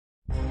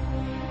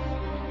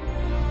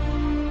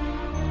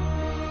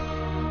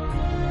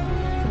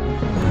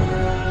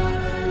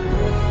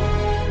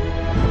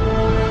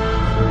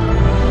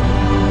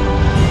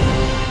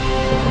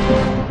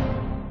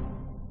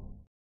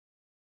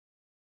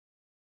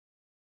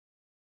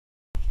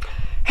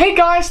Hey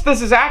guys,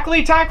 this is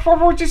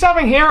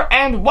SamAttack4427 here,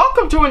 and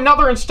welcome to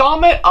another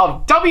installment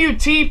of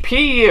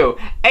WTPU,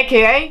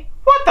 aka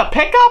What the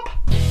Pickup?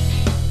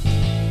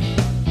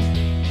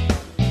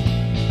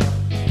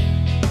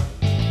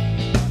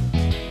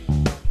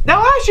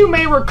 Now, as you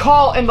may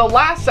recall, in the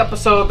last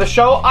episode of the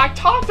show, I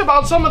talked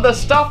about some of the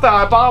stuff that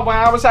I bought when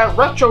I was at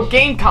Retro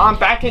Game Con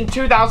back in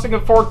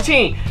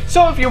 2014.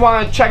 So if you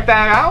want to check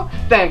that out,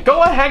 then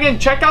go ahead and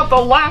check out the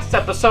last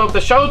episode of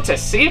the show to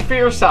see it for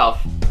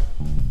yourself.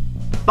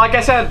 Like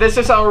I said, this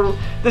is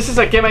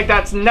a gimmick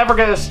that's never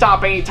going to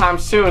stop anytime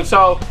soon,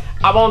 so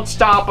I won't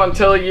stop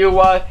until you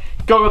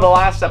go to the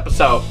last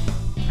episode.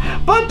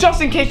 But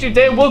just in case you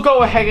did, we'll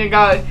go ahead and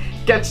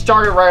get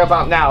started right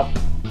about now.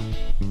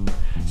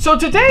 So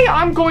today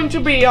I'm going to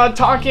be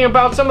talking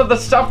about some of the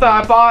stuff that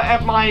I bought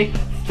at my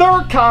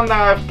third con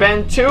that I've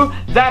been to.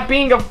 That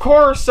being, of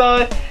course,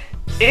 that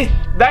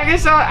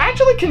is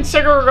actually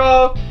considered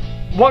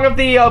one of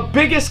the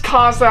biggest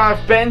cons that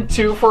I've been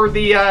to for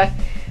the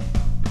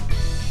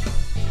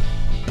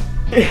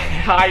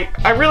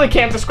I really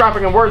can't describe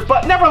it in words,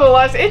 but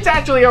nevertheless, it's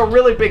actually a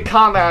really big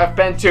con that I've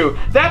been to.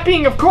 That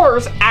being, of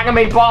course,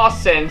 Anime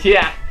Boston.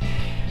 Yeah.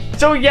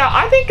 So yeah,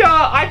 I think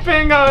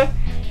the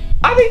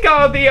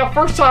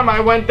first time I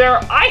went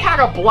there, I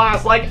had a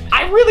blast. Like,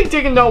 I really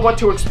didn't know what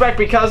to expect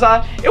because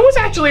it was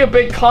actually a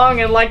big con,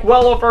 and like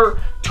well over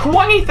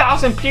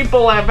 20,000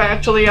 people have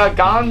actually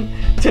gone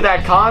to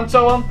that con.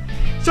 So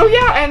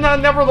yeah, and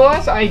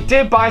nevertheless, I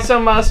did buy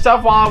some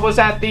stuff while I was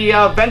at the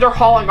vendor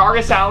hall and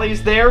artist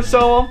alleys there.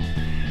 So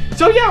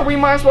yeah, we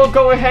might as well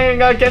go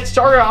ahead and get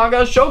started on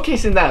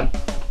showcasing them.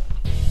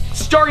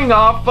 Starting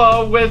off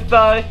with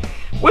one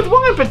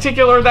in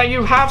particular that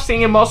you have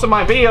seen in most of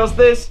my videos,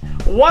 this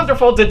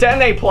wonderful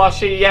Dedenne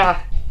plushie.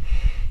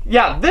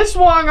 Yeah, this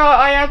one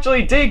I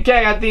actually did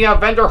get at the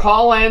vendor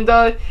hall, and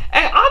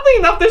oddly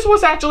enough, this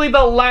was actually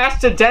the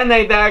last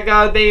Dedenne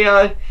that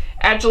they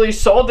actually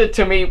sold it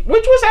to me,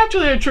 which was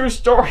actually a true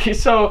story.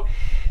 So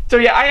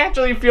yeah, I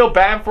actually feel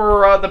bad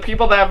for the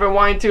people that have been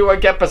wanting to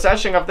get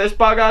possession of this,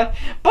 but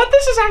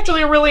this is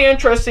actually a really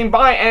interesting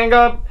buy, and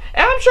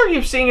I'm sure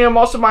you've seen it in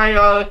most of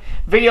my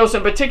videos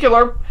in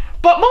particular,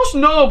 but most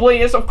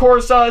notably is, of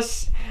course,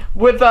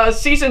 with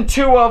season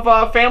 2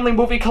 of Family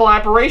Movie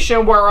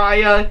Collaboration, where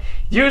I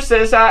use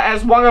this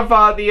as one of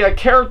the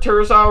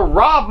characters,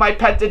 Rob, my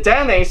pet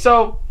Dedenne.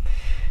 So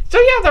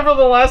yeah,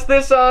 nevertheless,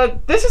 this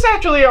is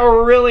actually a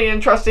really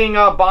interesting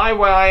buy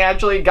when I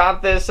actually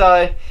got this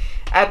at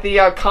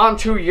the con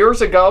 2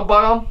 years ago.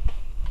 But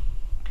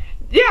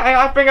yeah,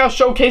 I've been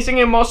showcasing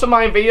in most of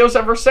my videos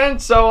ever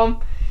since.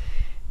 So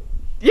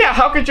yeah,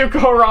 how could you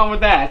go wrong with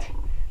that?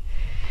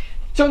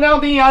 So now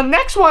the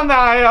next one that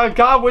I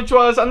got, which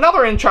was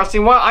another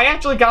interesting one, I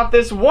actually got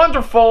this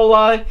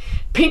wonderful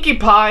Pinkie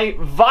Pie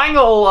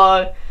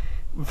vinyl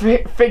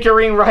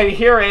figurine right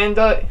here, and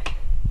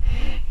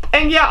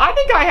yeah, I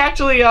think I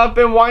actually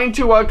been wanting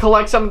to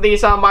collect some of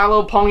these My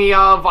Little Pony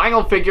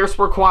vinyl figures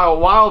for quite a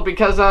while,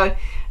 because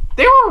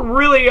they were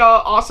really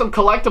awesome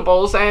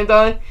collectibles, and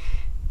I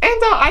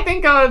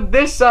think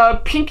this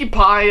Pinkie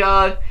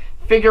Pie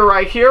figure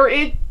right here,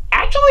 it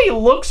actually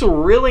looks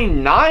really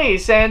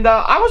nice, and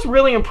I was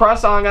really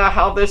impressed on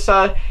how this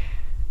the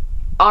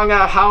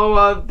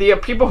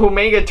people who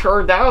made it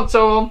turned out.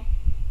 So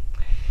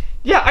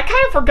yeah, I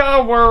kind of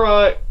forgot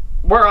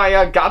where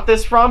I got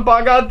this from,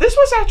 but this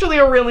was actually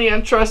a really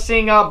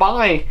interesting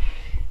buy.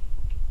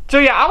 So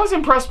yeah, I was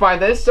impressed by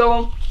this.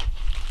 So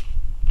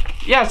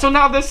yeah, so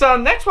now this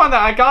next one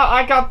that I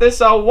got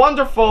this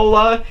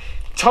wonderful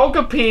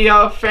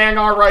Togepi fan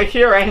art right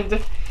here, and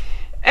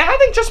I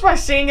think just by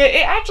seeing it,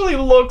 it actually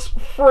looks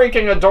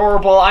freaking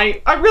adorable.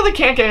 I really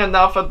can't get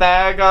enough of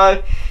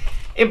that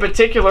in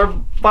particular,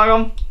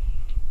 but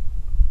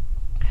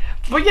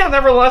yeah,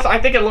 nevertheless, I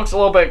think it looks a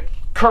little bit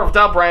curved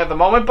up right at the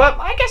moment, but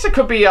I guess it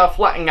could be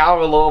flattening out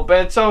a little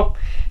bit. So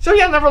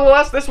yeah,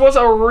 nevertheless, this was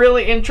a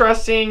really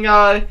interesting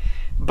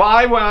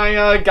buy when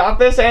I got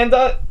this, and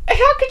how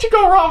could you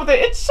go wrong with it?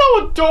 It's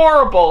so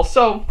adorable.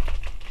 So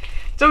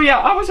yeah,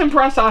 I was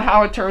impressed on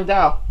how it turned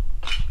out.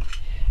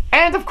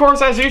 And of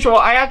course, as usual,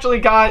 I actually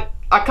got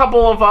a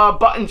couple of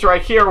buttons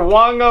right here.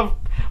 One of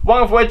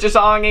which is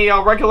on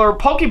a regular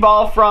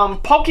Pokeball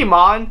from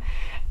Pokemon.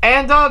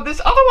 And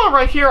this other one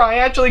right here, I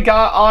actually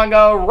got on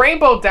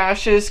Rainbow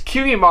Dash's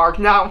cutie mark.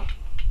 Now,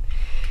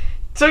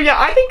 so yeah,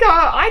 I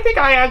think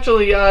I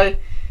actually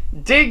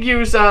did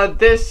use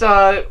this.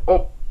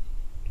 Oh,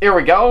 here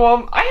we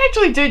go. I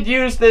actually did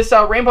use this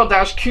Rainbow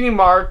Dash cutie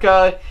mark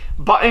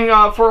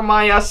button for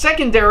my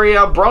secondary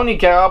brony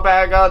getup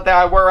bag that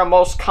I wear at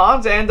most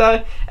cons, and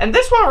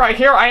this one right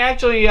here, I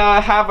actually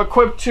have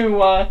equipped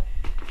to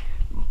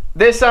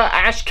this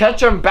Ash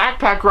Ketchum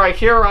backpack right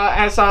here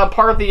as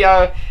part of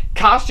the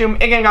costume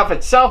in and of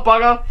itself,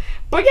 but yeah,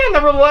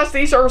 nevertheless,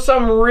 these are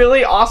some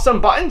really awesome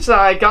buttons that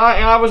I got,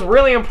 and I was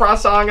really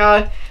impressed on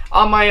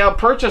my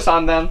purchase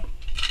on them.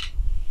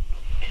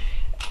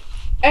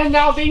 And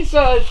now these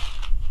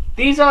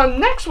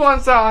next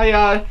ones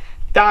that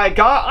I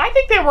got, I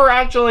think they were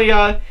actually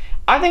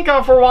I think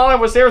for while I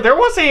was there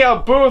was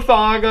a booth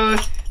on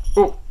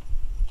Ooh.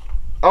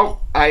 Oh,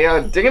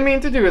 I didn't mean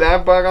to do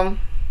that, but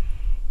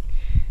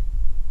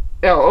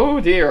yeah, oh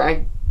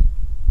dear,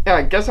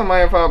 I guess I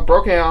might have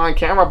broken it on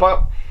camera,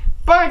 but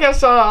I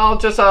guess I'll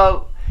just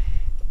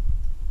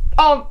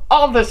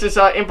all this is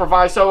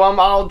improvised, so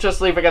I'll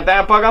just leave it at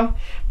that.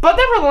 But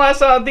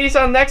nevertheless, these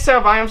next set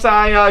of items that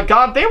I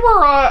got, they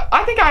were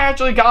I think I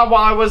actually got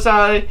while I was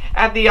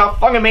at the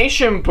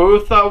Funimation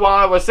booth while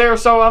I was there.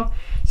 So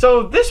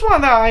this one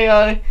that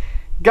I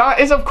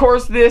got is of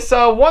course this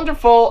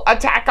wonderful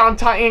Attack on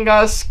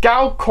Titan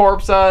Scout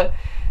Corps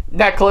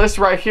necklace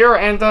right here,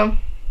 and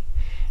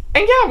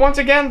yeah, once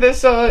again,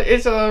 this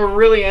is a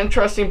really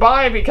interesting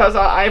buy because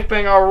I've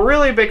been a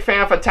really big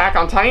fan of Attack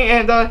on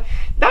Titan, and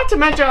not to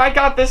mention I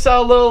got this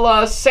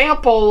little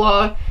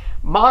sample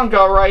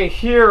manga right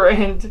here,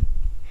 and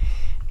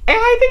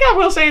I think I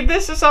will say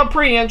this is a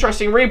pretty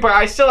interesting read, but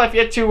I still have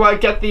yet to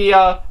get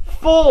the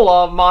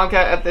full manga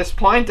at this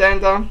point,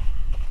 and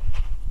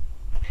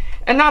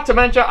not to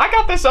mention I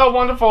got this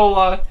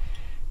wonderful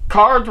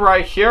card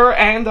right here,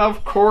 and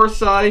of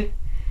course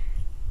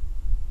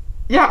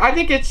yeah, I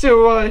think it's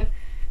to,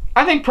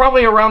 I think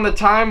probably around the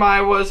time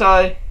I was,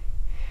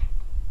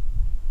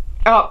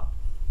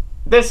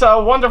 this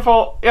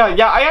wonderful,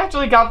 yeah, I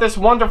actually got this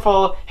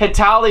wonderful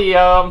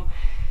Hitalia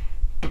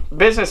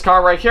business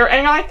card right here,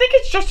 and I think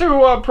it's just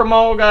to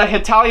promote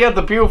Hitalia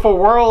The Beautiful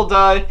World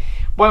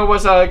when it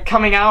was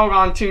coming out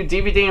onto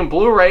DVD and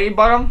Blu-ray,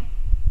 but,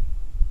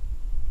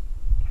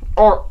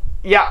 or,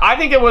 yeah, I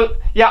think it was,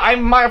 yeah, I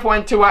might have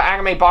went to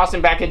Anime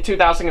Boston back in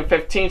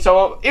 2015,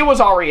 so it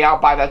was already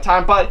out by that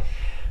time, but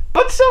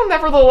still,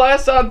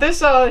 nevertheless,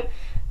 this,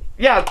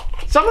 yeah,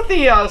 some of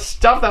the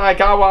stuff that I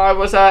got while I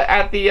was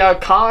at the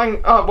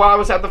while I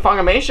was at the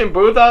Funimation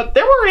booth,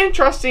 they were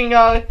interesting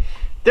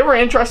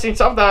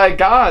stuff that I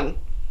got,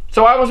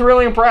 so I was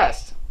really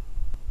impressed.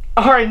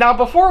 Alright, now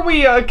before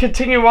we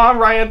continue on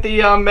right at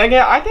the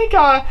manga, I think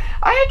I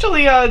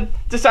actually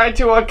decided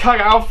to cut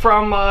out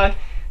from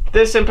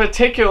this in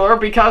particular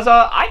because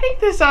I think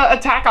this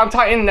Attack on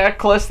Titan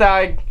necklace that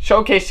I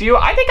showcased to you,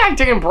 I think I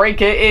didn't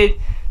break it. It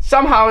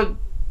somehow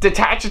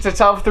detaches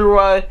itself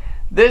through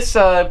this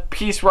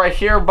piece right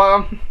here,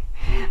 but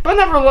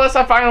nevertheless,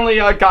 I finally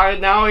got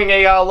it now in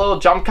a little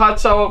jump cut.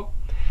 So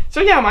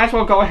yeah, might as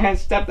well go ahead and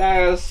step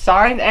that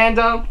aside, and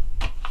of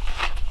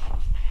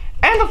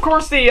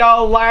course the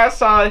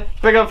last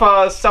bit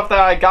of stuff that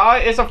I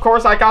got is, of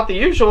course, I got the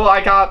usual.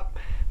 I got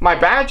my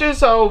badges.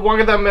 So one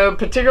of them in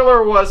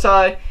particular was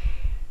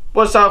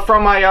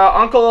from my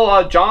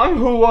uncle John,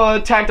 who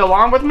tagged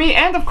along with me,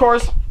 and of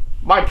course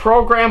my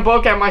program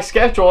book and my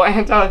schedule,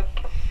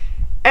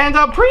 and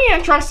a pretty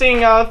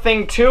interesting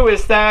thing too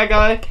is that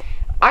I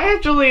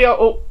actually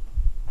oh,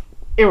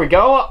 here we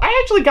go.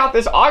 I actually got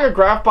this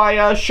autograph by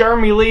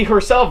Shermie Lee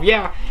herself.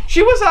 Yeah,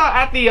 she was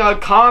at the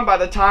con by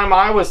the time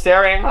I was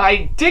there, and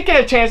I did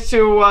get a chance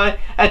to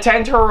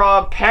attend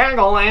her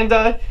panel, and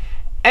not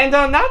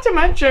to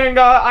mention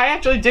I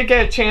actually did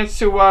get a chance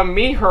to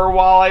meet her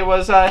while I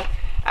was at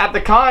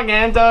the con,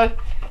 and yeah,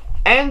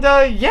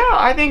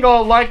 I think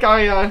like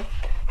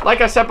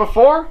I said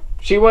before,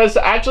 she was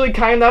actually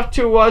kind enough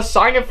to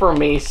sign it for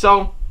me.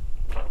 So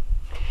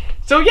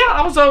yeah,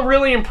 I was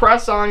really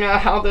impressed on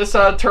how this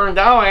turned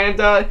out,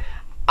 and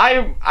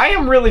I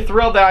am really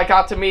thrilled that I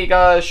got to meet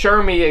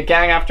Shermie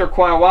again after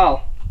quite a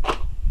while.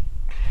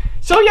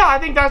 So yeah, I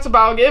think that's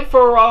about it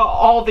for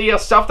all the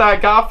stuff that I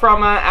got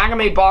from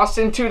Anime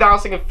Boston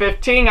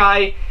 2015.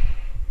 I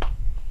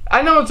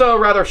know it's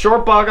rather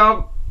short,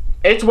 but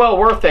it's well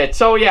worth it.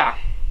 So yeah.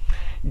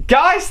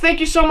 Guys, thank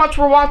you so much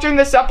for watching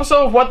this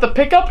episode of What the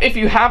Pickup. If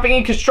you have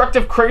any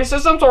constructive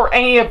criticisms or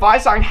any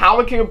advice on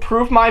how I can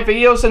improve my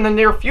videos in the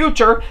near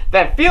future,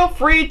 then feel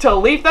free to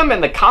leave them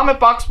in the comment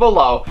box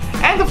below.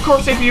 And of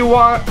course, if you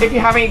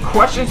have any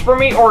questions for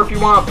me, or if you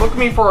want to book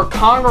me for a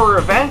con or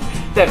event,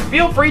 then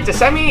feel free to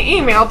send me an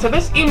email to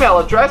this email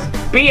address,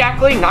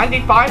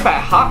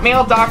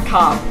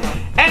 backley95@hotmail.com.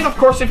 And of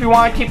course, if you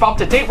want to keep up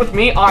to date with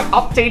me on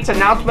updates,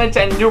 announcements,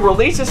 and new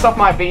releases of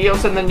my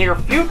videos in the near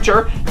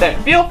future,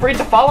 then feel free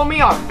to follow me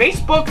on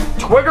Facebook,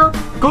 Twitter,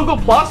 Google+,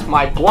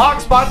 my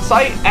Blogspot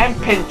site, and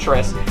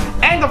Pinterest.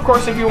 And of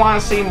course, if you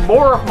want to see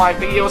more of my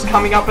videos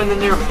coming up in the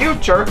near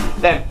future,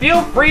 then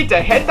feel free to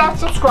hit that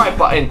subscribe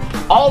button.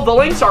 All the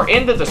links are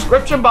in the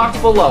description box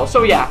below.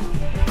 So yeah.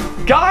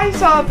 Guys,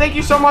 thank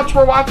you so much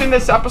for watching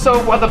this episode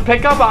of What the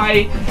Pickup.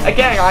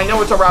 Again, I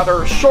know it's a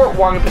rather short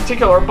one in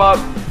particular, but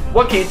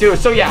what can you do?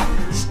 So yeah,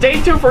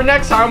 stay tuned for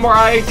next time where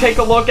I take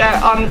a look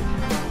at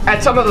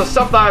some of the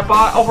stuff that I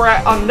bought over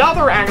at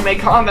another anime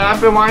con that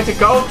I've been wanting to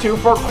go to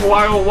for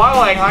quite a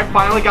while, and I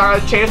finally got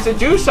a chance to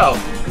do so.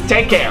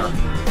 Take care.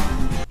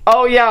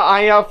 Oh yeah,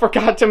 I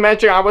forgot to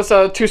mention I was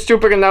too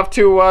stupid enough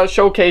to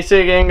showcase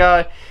it in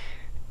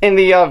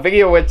the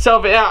video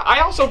itself. Yeah,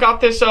 I also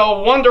got this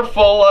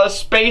wonderful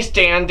Space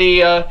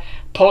Dandy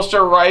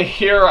poster right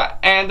here,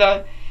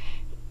 and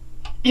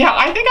yeah,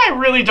 I think I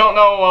really don't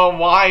know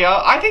why.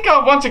 I think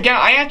once again,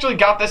 I actually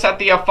got this at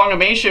the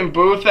Funimation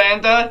booth,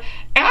 and I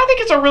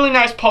think it's a really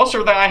nice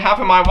poster that I have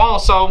in my wall.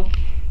 So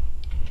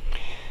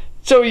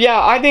So yeah,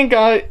 I think,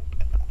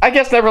 I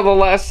guess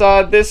nevertheless,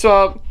 this,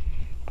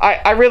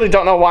 I really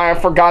don't know why I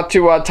forgot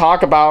to,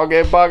 talk about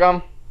it, but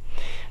it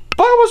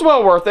was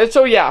well worth it,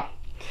 so yeah,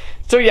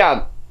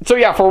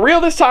 for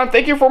real this time,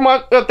 thank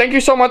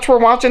you so much for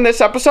watching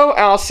this episode,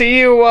 and I'll see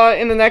you,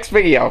 in the next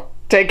video.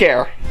 Take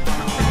care.